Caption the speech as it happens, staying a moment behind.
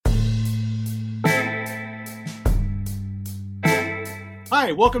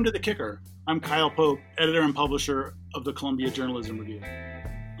Hi, welcome to The Kicker. I'm Kyle Pope, editor and publisher of the Columbia Journalism Review.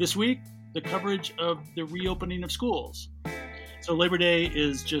 This week, the coverage of the reopening of schools. So Labor Day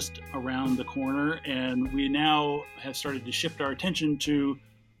is just around the corner, and we now have started to shift our attention to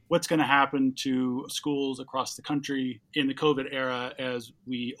what's going to happen to schools across the country in the COVID era as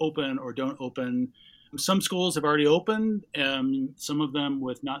we open or don't open. Some schools have already opened, some of them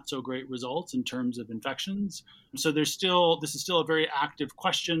with not so great results in terms of infections. So this is still a very active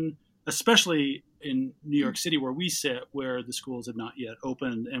question, especially in New York City where we sit, where the schools have not yet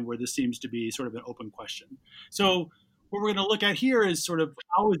opened and where this seems to be sort of an open question. So what we're going to look at here is sort of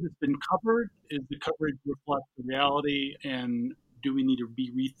how has this been covered? Is the coverage reflect the reality? And do we need to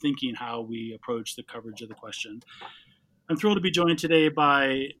be rethinking how we approach the coverage of the question? I'm thrilled to be joined today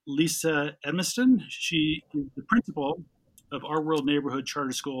by Lisa Edmiston. She is the principal of Our World Neighborhood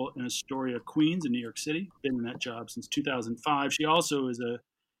Charter School in Astoria, Queens, in New York City. Been in that job since 2005. She also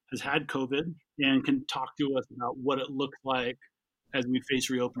has had COVID and can talk to us about what it looks like as we face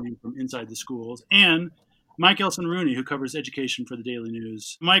reopening from inside the schools. And Mike Elsen-Rooney, who covers education for the Daily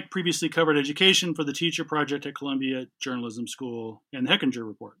News. Mike previously covered education for the Teacher Project at Columbia Journalism School and the Hechinger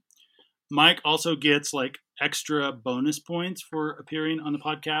Report. Mike also gets extra bonus points for appearing on the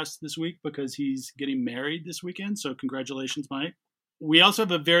podcast this week because he's getting married this weekend. So congratulations, Mike. We also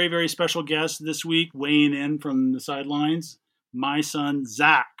have a very, very special guest this week weighing in from the sidelines, my son,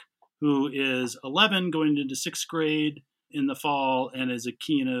 Zach, who is 11, going into sixth grade in the fall and is a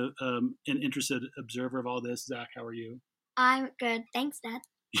keen and interested observer of all this. Zach, how are you? I'm good. Thanks, Dad.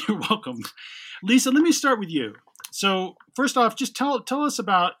 You're welcome. Lisa, let me start with you. So first off, just tell us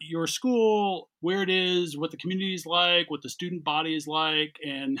about your school, where it is, what the community is like, what the student body is like,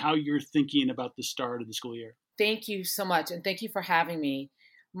 and how you're thinking about the start of the school year. Thank you so much, and thank you for having me.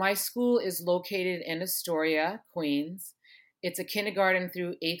 My school is located in Astoria, Queens. It's a kindergarten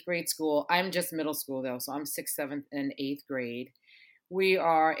through 8th grade school. I'm just middle school, though, so I'm 6th, 7th, and 8th grade. We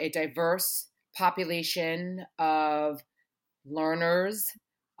are a diverse population of learners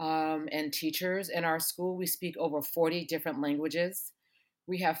and teachers in our school. We speak over 40 different languages.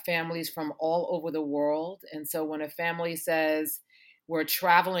 We have families from all over the world. And so when a family says we're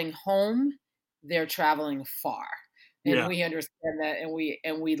traveling home, they're traveling far. And we understand that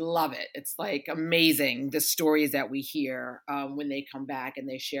and we love it. It's amazing, the stories that we hear when they come back and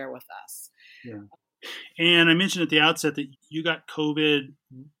they share with us. Yeah. And I mentioned at the outset that you got COVID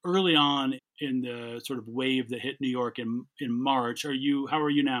early on in the sort of wave that hit New York in March. How are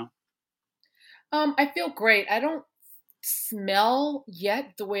you now? I feel great. I don't smell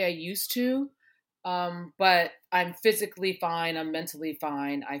yet the way I used to, but I'm physically fine. I'm mentally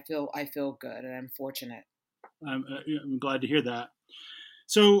fine. I feel good, and I'm fortunate. I'm glad to hear that.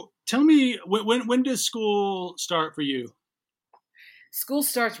 So tell me, when does school start for you? School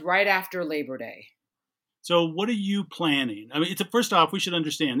starts right after Labor Day. So what are you planning? I mean, first off, we should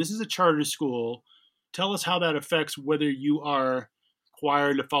understand this is a charter school. Tell us how that affects whether you are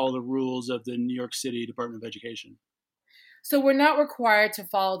required to follow the rules of the New York City Department of Education. So we're not required to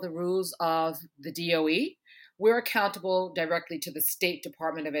follow the rules of the DOE. We're accountable directly to the State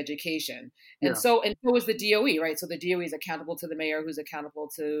Department of Education. And so is the DOE, right? So the DOE is accountable to the mayor, who's accountable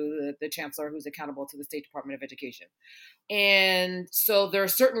to the chancellor, who's accountable to the State Department of Education. And so there are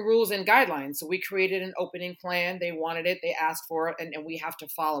certain rules and guidelines. So we created an opening plan. They wanted it. They asked for it. And we have to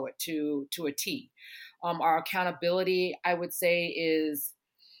follow it to a T. Our accountability, I would say, is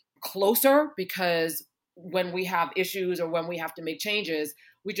closer because when we have issues or when we have to make changes,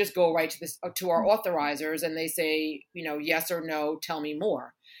 we just go right to our authorizers and they say, yes or no, tell me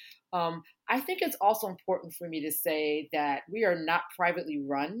more. I think it's also important for me to say that we are not privately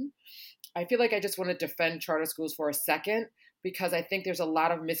run. I feel like I just want to defend charter schools for a second because I think there's a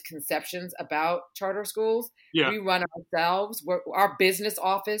lot of misconceptions about charter schools. Yeah. We run ourselves. Our business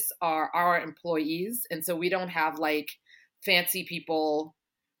office are our employees. And so we don't have fancy people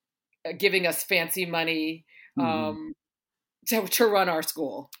giving us fancy money to run our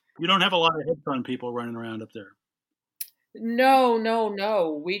school. You don't have a lot of hedge fund people running around up there.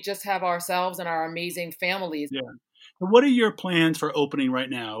 No. We just have ourselves and our amazing families. Yeah. So what are your plans for opening right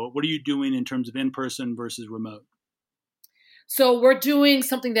now? What are you doing in terms of in-person versus remote? So we're doing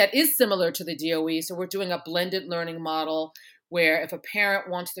something that is similar to the DOE. So we're doing a blended learning model where if a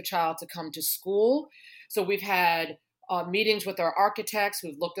parent wants their child to come to school, so we've had meetings with our architects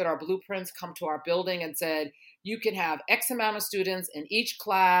who've looked at our blueprints, come to our building and said, you can have X amount of students in each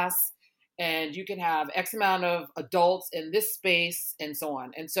class, and you can have X amount of adults in this space, and so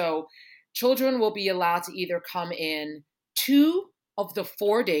on. And so children will be allowed to either come in 2 of the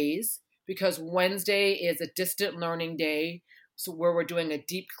 4 days, because Wednesday is a distant learning day. so where we're doing a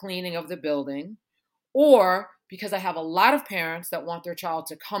deep cleaning of the building, or because I have a lot of parents that want their child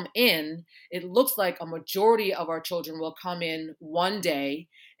to come in, it looks like a majority of our children will come in one day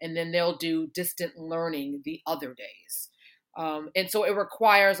and then they'll do distant learning the other days. And so it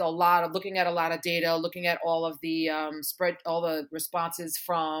requires a lot of looking at a lot of data, looking at all of the all the responses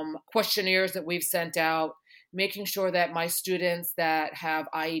from questionnaires that we've sent out, making sure that my students that have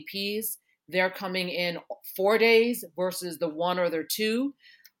IEPs, they're coming in 4 days versus the 1 or the 2.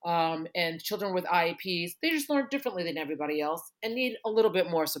 And children with IEPs, they just learn differently than everybody else and need a little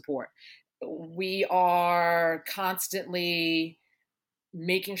bit more support. We are constantly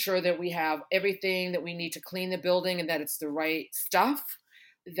making sure that we have everything that we need to clean the building and that it's the right stuff,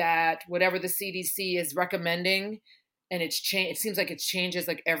 that whatever the CDC is recommending, and it seems like it changes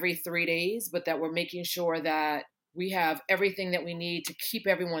like every 3 days, but that we're making sure that we have everything that we need to keep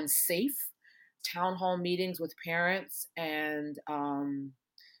everyone safe. Town hall meetings with parents and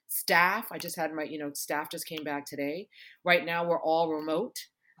staff. I just had staff just came back today. Right now, we're all remote.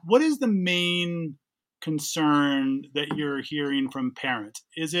 What is the main concern that you're hearing from parents?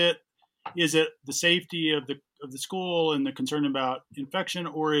 Is it the safety of the school and the concern about infection,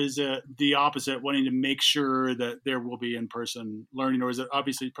 or is it the opposite, wanting to make sure that there will be in-person learning, or is it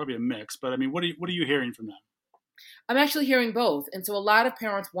obviously probably a mix? But I mean, what are you hearing from them? I'm actually hearing both, and so a lot of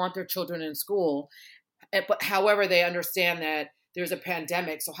parents want their children in school, but however, they understand that there's a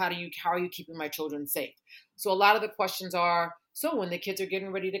pandemic. So how are you keeping my children safe? So a lot of the questions are, so when the kids are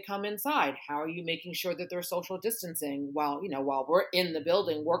getting ready to come inside, how are you making sure that they're social distancing while we're in the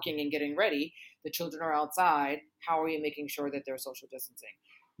building working and getting ready, the children are outside. How are you making sure that they're social distancing?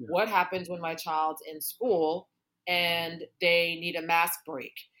 Yeah. What happens when my child's in school and they need a mask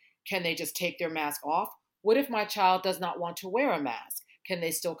break? Can they just take their mask off? What if my child does not want to wear a mask? Can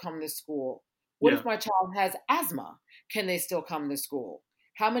they still come to school? What if my child has asthma? Can they still come to school?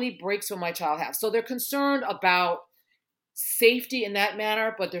 How many breaks will my child have? So they're concerned about safety in that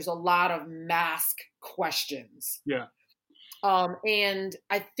manner, but there's a lot of mask questions. Yeah. And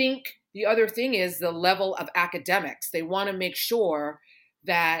I think the other thing is the level of academics. They want to make sure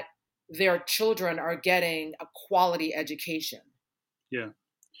that their children are getting a quality education. Yeah.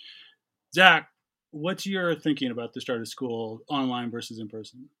 Zach, what's your thinking about the start of school online versus in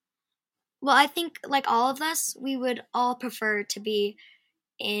person? Well, I think like all of us, we would all prefer to be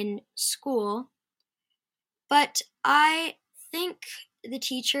in school. But I think the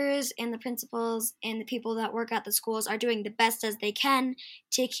teachers and the principals and the people that work at the schools are doing the best as they can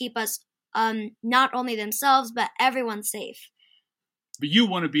to keep us, not only themselves, but everyone safe. But you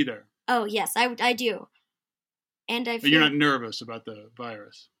want to be there. Oh, yes, I do. And I feel... But you're not nervous about the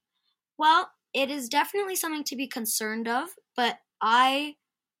virus? Well, it is definitely something to be concerned of, but I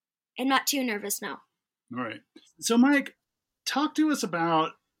am not too nervous now. All right. So, Mike, talk to us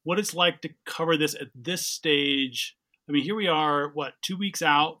about what it's like to cover this at this stage. I mean, here we are, 2 weeks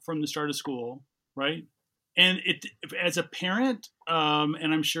out from the start of school, right? And as a parent,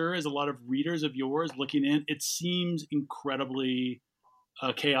 and I'm sure as a lot of readers of yours looking in, it seems incredibly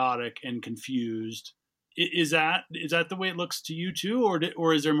chaotic and confused. Is that the way it looks to you too,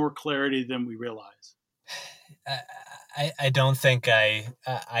 or is there more clarity than we realize? I don't think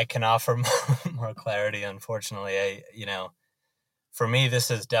I can offer more clarity. Unfortunately, for me, this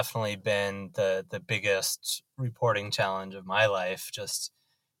has definitely been the biggest reporting challenge of my life. Just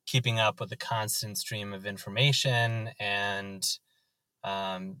keeping up with the constant stream of information and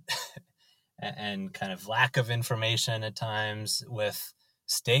and kind of lack of information at times, with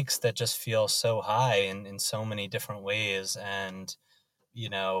stakes that just feel so high in so many different ways. And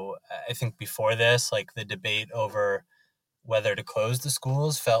I think before this, like the debate over whether to close the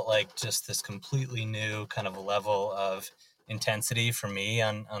schools felt like just this completely new kind of level of intensity for me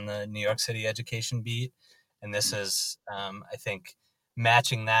on the New York City education beat. And this is, I think,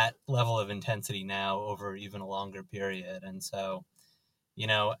 matching that level of intensity now over even a longer period. And so,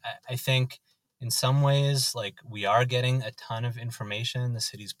 I think in some ways, like, we are getting a ton of information. The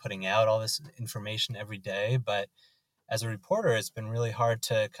city's putting out all this information every day. But as a reporter, it's been really hard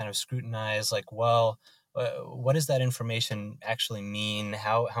to kind of scrutinize, like, well, what does that information actually mean?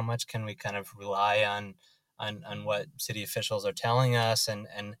 How much can we kind of rely on what city officials are telling us, and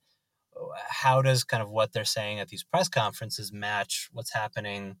how does kind of what they're saying at these press conferences match what's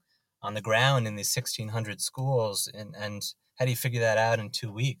happening on the ground in these 1,600 schools, and how do you figure that out in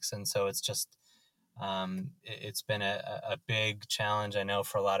 2 weeks? And so it's just it's been a big challenge, I know,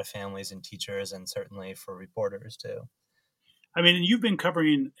 for a lot of families and teachers, and certainly for reporters too. I mean, you've been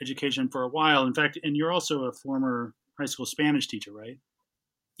covering education for a while, in fact, and you're also a former high school Spanish teacher, right?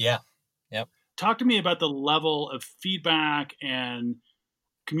 Yeah. Yep. talk to me about the level of feedback and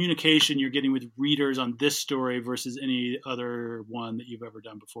communication you're getting with readers on this story versus any other one that you've ever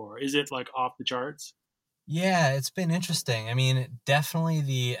done before. Is it like off the charts? Yeah, it's been interesting. I mean, definitely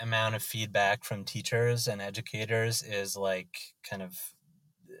the amount of feedback from teachers and educators is like kind of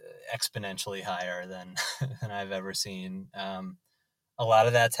exponentially higher than than I've ever seen. A lot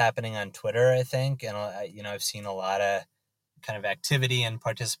of that's happening on Twitter, I think, and I've seen a lot of kind of activity and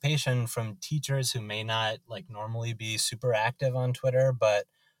participation from teachers who may not like normally be super active on Twitter, but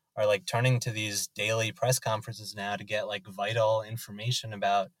are like turning to these daily press conferences now to get like vital information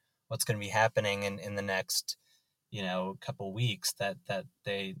about what's going to be happening in the next, couple weeks that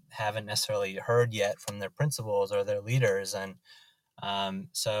they haven't necessarily heard yet from their principals or their leaders. And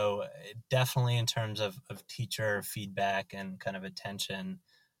so definitely in terms of teacher feedback and kind of attention,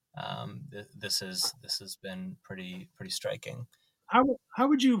 this has been pretty striking. How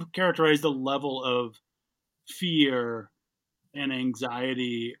would you characterize the level of fear and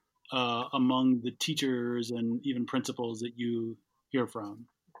anxiety among the teachers and even principals that you hear from?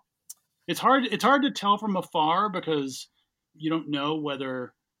 It's hard to tell from afar because you don't know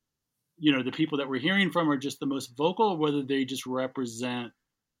whether the people that we're hearing from are just the most vocal or whether they just represent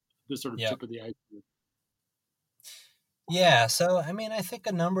the sort of tip of the iceberg. Yeah, so I mean, I think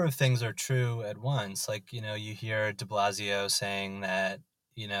a number of things are true at once. Like, you hear de Blasio saying that,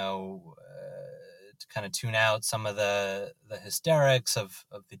 to kind of tune out some of the hysterics of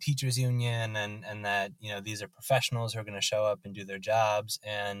the teachers union, and that, these are professionals who are going to show up and do their jobs.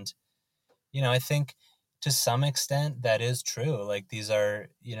 And, I think to some extent that is true. Like, these are,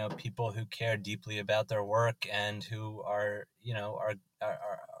 people who care deeply about their work and who are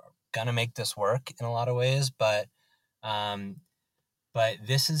going to make this work in a lot of ways. But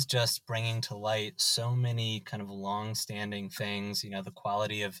this is just bringing to light so many kind of long-standing things, the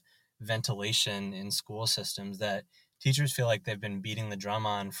quality of ventilation in school systems that teachers feel like they've been beating the drum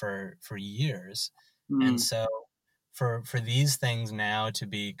on for years. And so for these things now to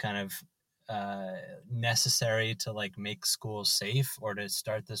be kind of necessary to like make schools safe or to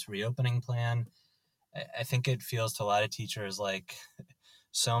start this reopening plan, I think it feels to a lot of teachers like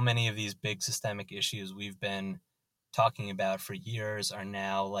so many of these big systemic issues we've been talking about for years are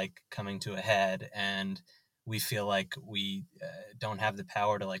now like coming to a head, and we feel like we don't have the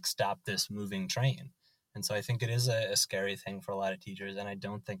power to like stop this moving train. And so I think it is a scary thing for a lot of teachers, and I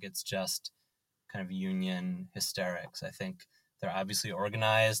don't think it's just kind of union hysterics. I think they're obviously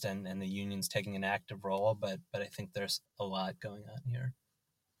organized and the union's taking an active role, but I think there's a lot going on here.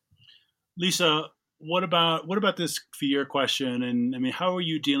 Lisa, what about this fear question? And I mean, how are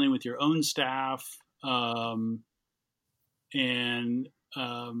you dealing with your own staff? And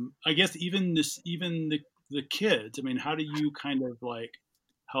I guess even the kids. I mean, how do you kind of like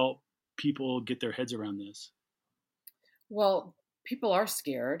help people get their heads around this? Well, people are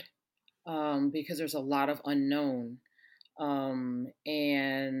scared because there's a lot of unknown, and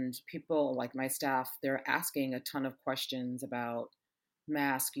people like my staff, they're asking a ton of questions about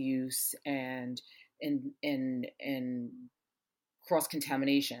mask use and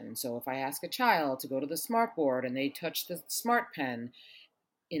cross-contamination. So if I ask a child to go to the smart board and they touch the smart pen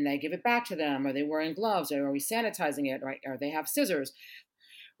and I give it back to them, are they wearing gloves? Or are we sanitizing it? Right? Or they have scissors?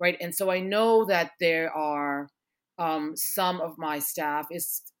 Right? And so I know that there are some of my staff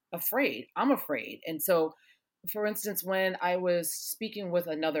is afraid. I'm afraid. And so, for instance, when I was speaking with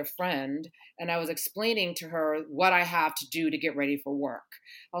another friend and I was explaining to her what I have to do to get ready for work,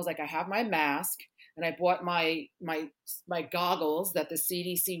 I was like, I have my mask. And I bought my goggles that the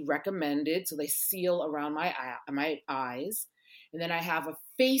CDC recommended, so they seal around my eyes. And then I have a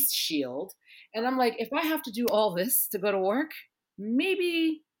face shield. And I'm like, if I have to do all this to go to work,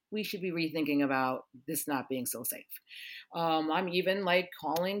 maybe we should be rethinking about this not being so safe. I'm even like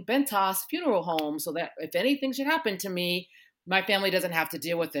calling Bentas Funeral Home so that if anything should happen to me, my family doesn't have to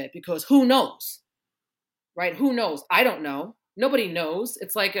deal with it, because who knows, right? Who knows? I don't know. Nobody knows.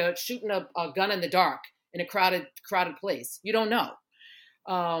 It's like shooting a gun in the dark in a crowded place. You don't know.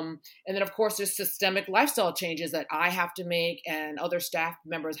 And then, of course, there's systemic lifestyle changes that I have to make and other staff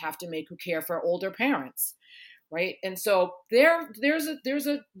members have to make who care for older parents, right? And so there are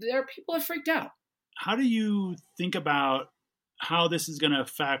people are freaked out. How do you think about how this is going to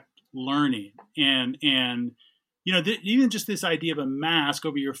affect learning and even just this idea of a mask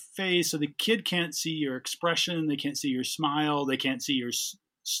over your face so the kid can't see your expression, they can't see your smile, they can't see your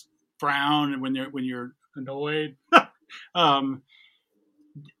frown when you're annoyed.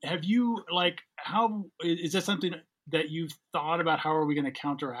 Have you how is that something that you've thought about? How are we going to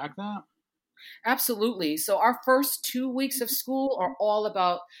counteract that? Absolutely. So our first 2 weeks of school are all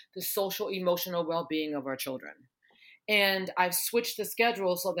about the social emotional well-being of our children. And I've switched the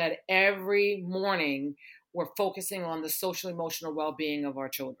schedule so that every morning we're focusing on the social emotional well-being of our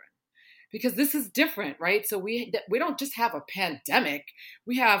children. Because this is different, right? So we don't just have a pandemic.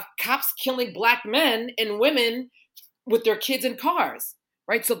 We have cops killing Black men and women with their kids in cars,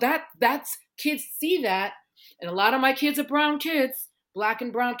 right? So that's kids see that. And a lot of my kids are brown kids, Black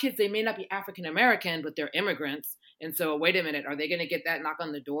and brown kids. They may not be African American, but they're immigrants. And so wait a minute, are they going to get that knock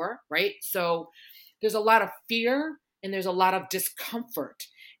on the door, right? So there's a lot of fear and there's a lot of discomfort.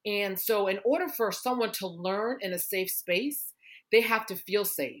 And so in order for someone to learn in a safe space, they have to feel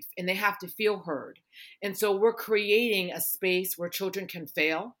safe and they have to feel heard. And so we're creating a space where children can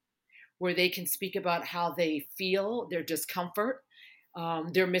fail, where they can speak about how they feel, their discomfort,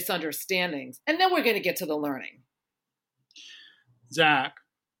 their misunderstandings. And then we're going to get to the learning. Zach.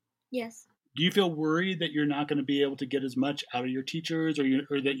 Yes. Do you feel worried that you're not going to be able to get as much out of your teachers,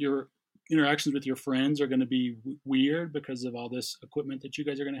 or that your interactions with your friends are going to be weird because of all this equipment that you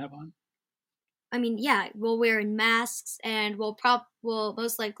guys are going to have on? I mean, yeah, we'll wear masks and we'll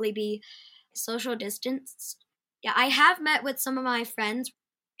most likely be social distanced. Yeah, I have met with some of my friends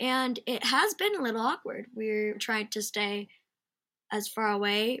and it has been a little awkward. We're trying to stay as far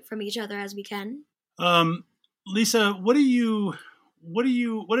away from each other as we can. Lisa, what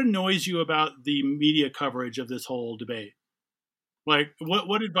annoys you about the media coverage of this whole debate? Like,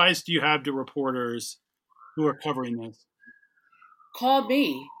 what advice do you have to reporters who are covering this? Call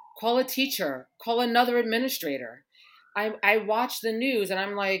me, call a teacher, call another administrator. I watch the news and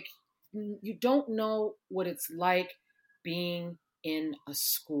I'm like, you don't know what it's like being in a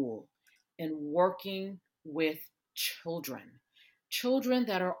school and working with children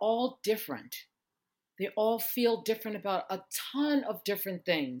that are all different. They all feel different about a ton of different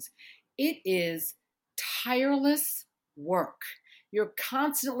things. It is tireless work. You're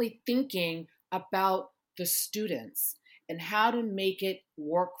constantly thinking about the students and how to make it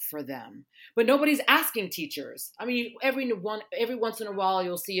work for them. But nobody's asking teachers. I mean, every once in a while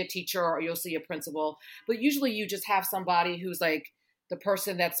you'll see a teacher or you'll see a principal, but usually you just have somebody who's like the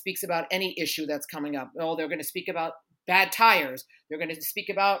person that speaks about any issue that's coming up. Oh, they're going to speak about bad tires. They're going to speak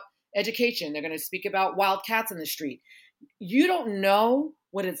about education. They're going to speak about wild cats in the street. You don't know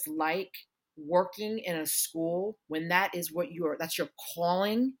what it's like working in a school when that's your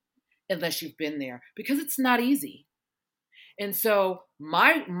calling, unless you've been there, because it's not easy. And so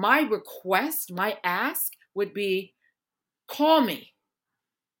my request, my ask would be, call me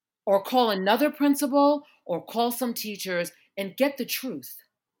or call another principal or call some teachers and get the truth.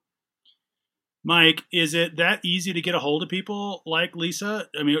 Mike, is it that easy to get a hold of people like Lisa?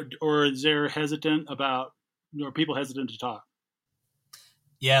 I mean, or is there people hesitant to talk?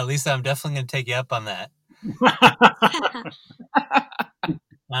 Yeah, Lisa, I'm definitely going to take you up on that.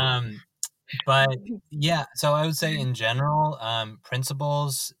 But yeah, so I would say in general,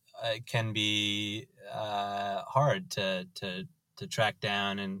 principals can be hard to track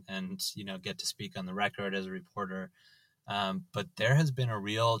down and get to speak on the record as a reporter. But there has been a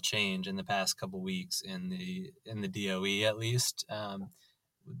real change in the past couple weeks in the DOE, at least.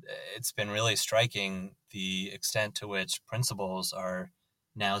 It's been really striking the extent to which principals are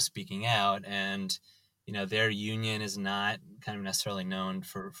now speaking out, and their union is not kind of necessarily known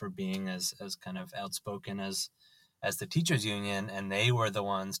for being as kind of outspoken as the teachers union, and they were the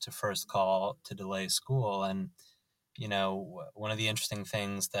ones to first call to delay school. And one of the interesting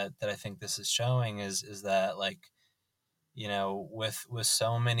things that I think this is showing is that, like, with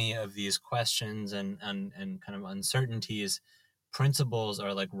so many of these questions and kind of uncertainties, principals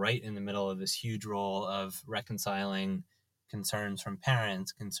are like right in the middle of this huge role of reconciling concerns from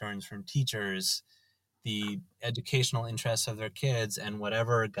parents, concerns from teachers, the educational interests of their kids, and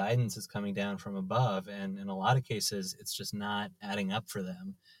whatever guidance is coming down from above. And in a lot of cases, it's just not adding up for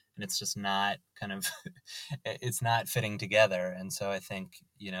them. And it's just not it's not fitting together. And so I think,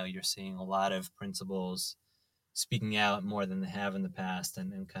 you're seeing a lot of principals speaking out more than they have in the past,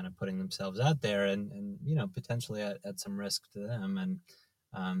 and kind of putting themselves out there and potentially at some risk to them. And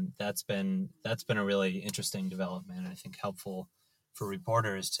that's been a really interesting development, and I think helpful for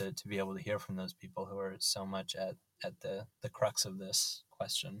reporters to be able to hear from those people who are so much at the crux of this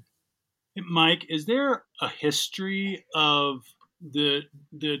question. Mike, is there a history of the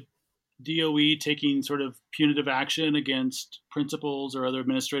DOE taking sort of punitive action against principals or other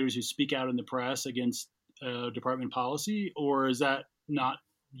administrators who speak out in the press against department policy, or is that not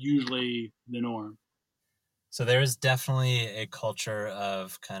usually the norm? So there is definitely a culture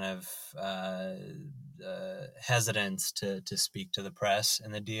of kind of hesitance to speak to the press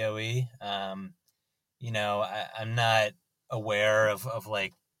in the DOE. I'm not aware of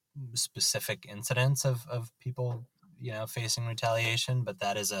like specific incidents of people, facing retaliation, but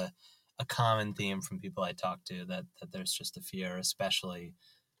that is a common theme from people I talk to, that there's just a fear, especially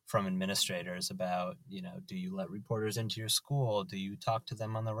from administrators, about, do you let reporters into your school? Do you talk to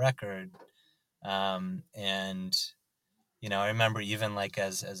them on the record? And I remember even like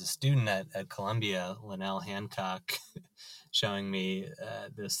as a student at Columbia, Linnell Hancock showing me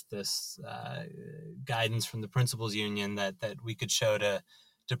this guidance from the principals union that we could show to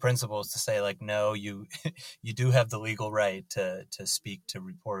principals to say, like, no, you you do have the legal right to speak to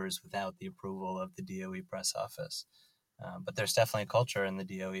reporters without the approval of the DOE press office. But there's definitely a culture in the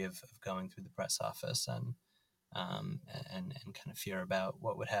DOE of going through the press office and kind of fear about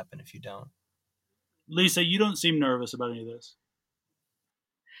what would happen if you don't. Lisa, you don't seem nervous about any of this.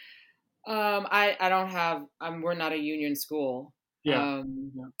 I don't have, we're not a union school. Yeah.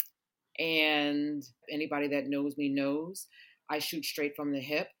 And anybody that knows me knows I shoot straight from the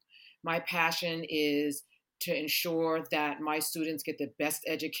hip. My passion is to ensure that my students get the best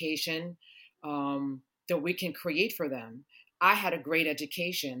education that we can create for them. I had a great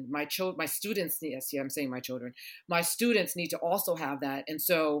education. My students, I'm saying my children, my students need to also have that. And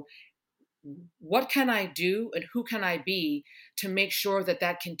so what can I do and who can I be to make sure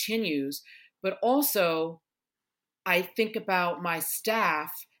that continues? But also, I think about my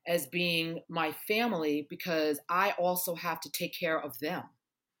staff as being my family, because I also have to take care of them.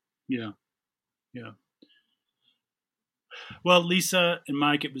 Yeah. Well, Lisa and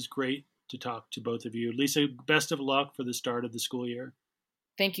Mike, it was great to talk to both of you. Lisa, best of luck for the start of the school year.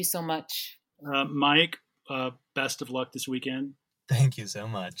 Thank you so much. Mike, best of luck this weekend. Thank you so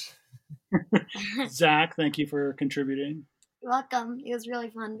much. Zach, thank you for contributing. You're welcome. It was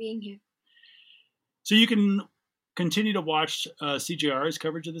really fun being here. So you can continue to watch CJR's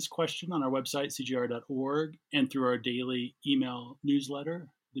coverage of this question on our website, cjr.org, and through our daily email newsletter,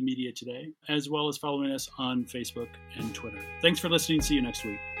 The Media Today, as well as following us on Facebook and Twitter. Thanks for listening. See you next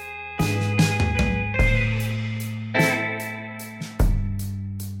week.